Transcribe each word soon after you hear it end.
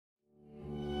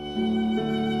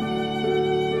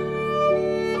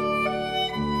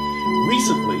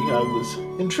I was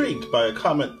intrigued by a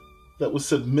comment that was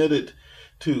submitted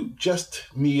to Just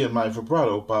Me and My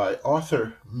Vibrato by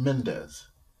Arthur Mendez.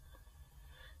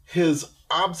 His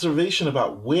observation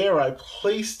about where I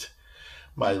placed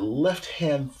my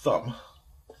left-hand thumb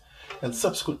and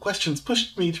subsequent questions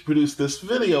pushed me to produce this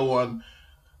video on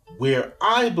where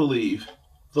I believe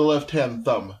the left-hand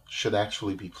thumb should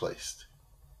actually be placed.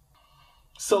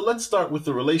 So let's start with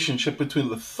the relationship between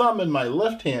the thumb in my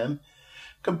left hand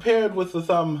compared with the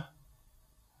thumb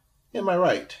in my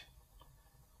right.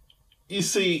 You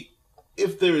see,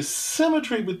 if there is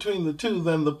symmetry between the two,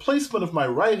 then the placement of my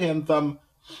right-hand thumb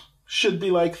should be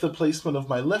like the placement of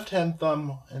my left-hand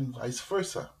thumb and vice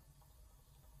versa.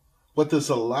 What this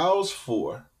allows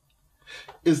for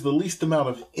is the least amount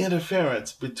of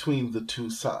interference between the two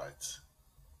sides.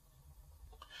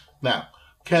 Now,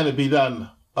 can it be done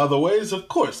other ways? Of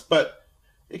course, but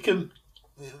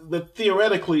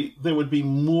theoretically there would be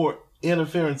more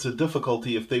interference or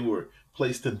difficulty if they were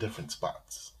placed in different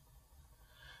spots.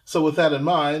 So with that in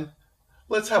mind,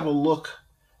 let's have a look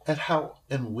at how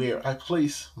and where I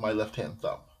place my left-hand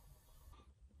thumb.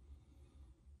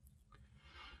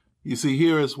 You see,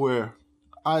 here is where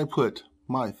I put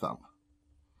my thumb.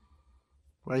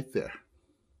 Right there.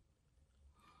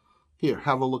 Here,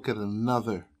 have a look at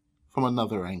from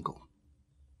another angle.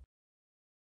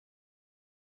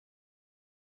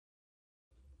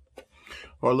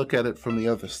 Or look at it from the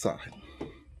other side.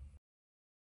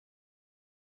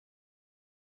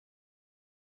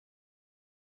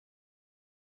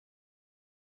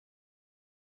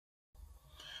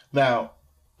 Now,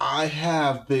 I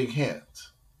have big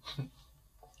hands.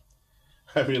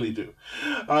 I really do.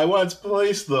 I once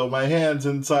placed, though, my hands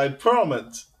inside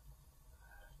Perlman's.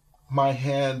 My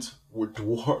hands were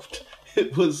dwarfed.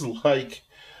 It was like,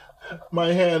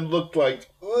 my hand looked like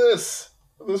this.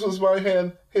 This was my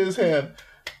hand, his hand.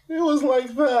 It was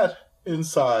like that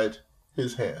inside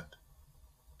his hand.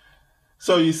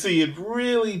 So you see, it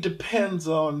really depends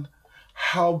on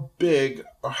how big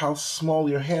or how small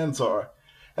your hands are,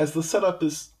 as the setup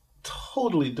is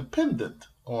totally dependent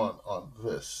on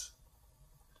this.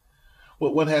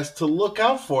 What one has to look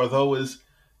out for, though, is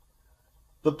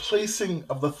the placing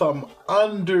of the thumb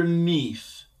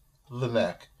underneath the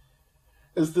neck,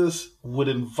 as this would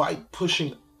invite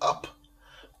pushing up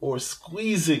or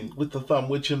squeezing with the thumb,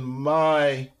 which in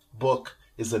my book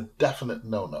is a definite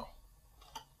no-no.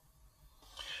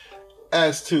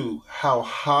 As to how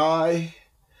high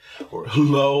or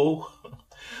low,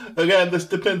 again, this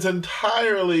depends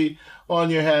entirely on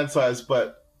your hand size,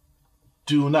 but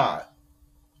do not,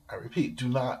 I repeat, do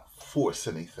not force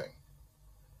anything.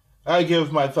 I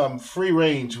give my thumb free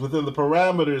range within the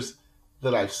parameters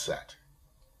that I've set.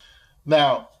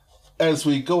 Now, as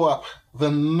we go up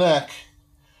the neck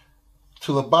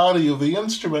to the body of the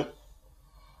instrument,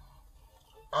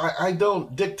 I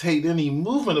don't dictate any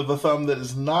movement of the thumb that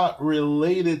is not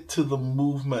related to the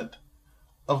movement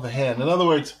of the hand. In other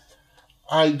words,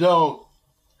 I don't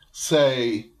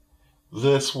say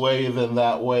this way, then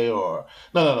that way, or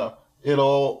no. It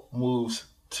all moves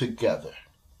together.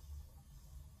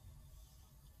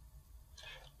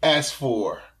 As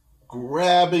for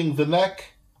grabbing the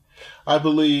neck, I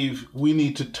believe we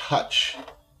need to touch,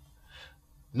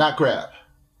 not grab,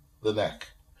 the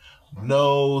neck.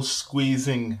 No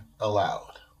squeezing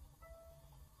allowed.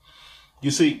 You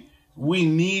see, we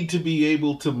need to be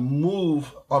able to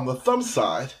move on the thumb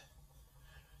side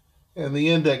and the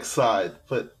index side,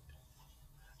 but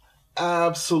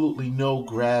absolutely no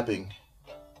grabbing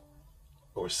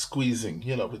or squeezing,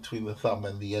 between the thumb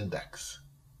and the index.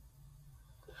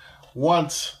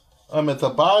 Once I'm at the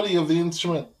body of the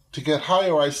instrument, to get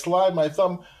higher, I slide my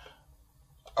thumb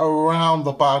around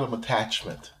the bottom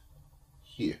attachment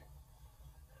here.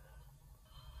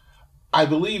 I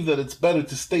believe that it's better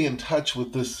to stay in touch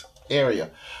with this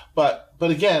area. But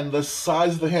again, the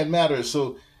size of the hand matters.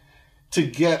 So to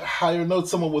get higher notes,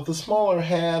 someone with a smaller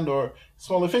hand or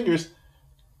smaller fingers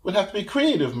would have to be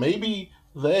creative. Maybe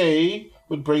they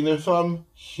would bring their thumb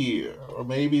here, or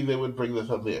maybe they would bring their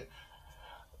thumb there.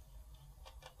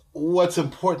 What's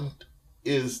important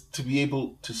is to be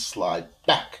able to slide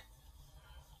back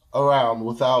around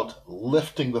without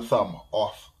lifting the thumb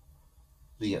off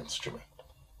the instrument.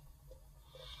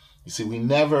 You see, we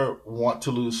never want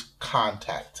to lose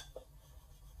contact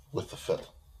with the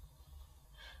fiddle.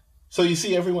 So you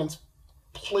see, everyone's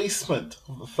placement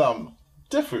of the thumb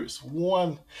differs.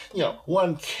 One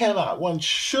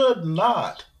should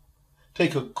not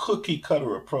take a cookie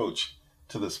cutter approach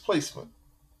to this placement,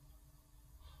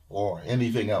 or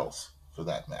anything else for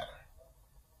that matter.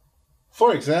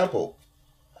 For example,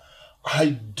 I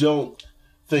don't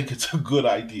think it's a good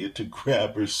idea to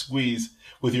grab or squeeze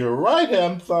with your right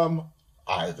hand thumb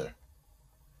either.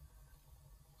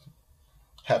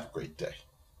 Have a great day.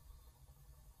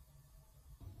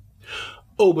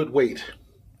 Oh, but wait.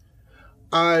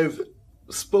 I've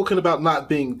spoken about not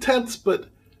being tense, but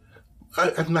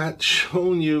I've not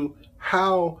shown you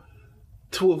how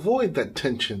to avoid that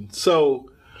tension.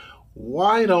 So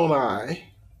why don't I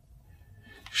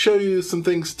show you some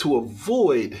things to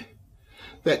avoid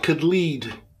that could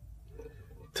lead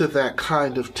to that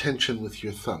kind of tension with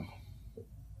your thumb.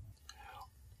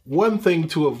 One thing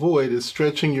to avoid is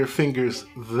stretching your fingers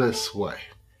this way.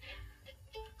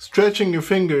 Stretching your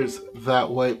fingers that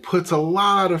way puts a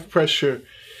lot of pressure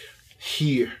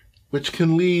here, which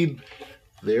can lead,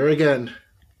 there again,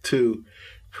 to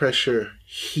pressure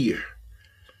here.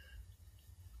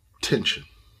 Tension.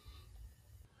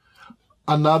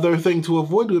 Another thing to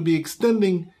avoid would be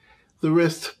extending the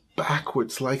wrist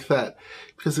backwards like that,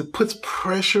 because it puts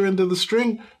pressure into the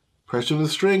string. Pressure in the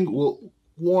string will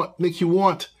make you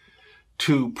want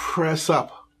to press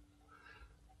up,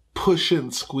 push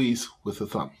and squeeze with the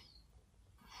thumb.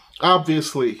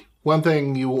 Obviously, one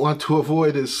thing you want to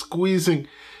avoid is squeezing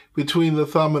between the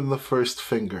thumb and the first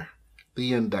finger,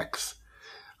 the index.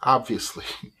 Obviously,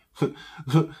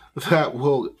 that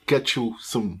will get you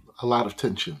a lot of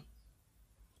tension.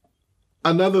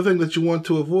 Another thing that you want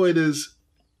to avoid is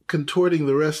contorting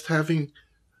the wrist, having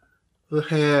the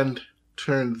hand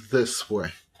turned this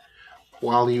way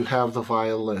while you have the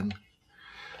violin.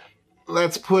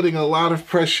 That's putting a lot of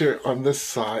pressure on this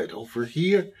side over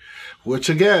here, which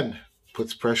again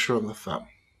puts pressure on the thumb.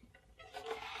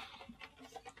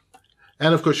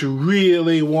 And of course, you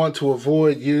really want to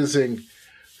avoid using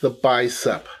the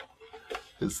bicep,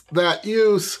 because that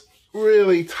use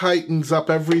really tightens up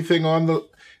everything on the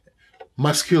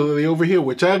muscularly over here,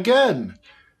 which again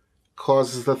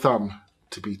causes the thumb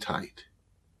to be tight.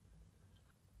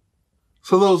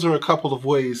 So those are a couple of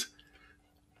ways,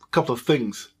 a couple of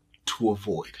things to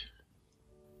avoid.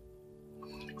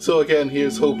 So again,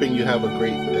 here's hoping you have a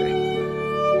great day.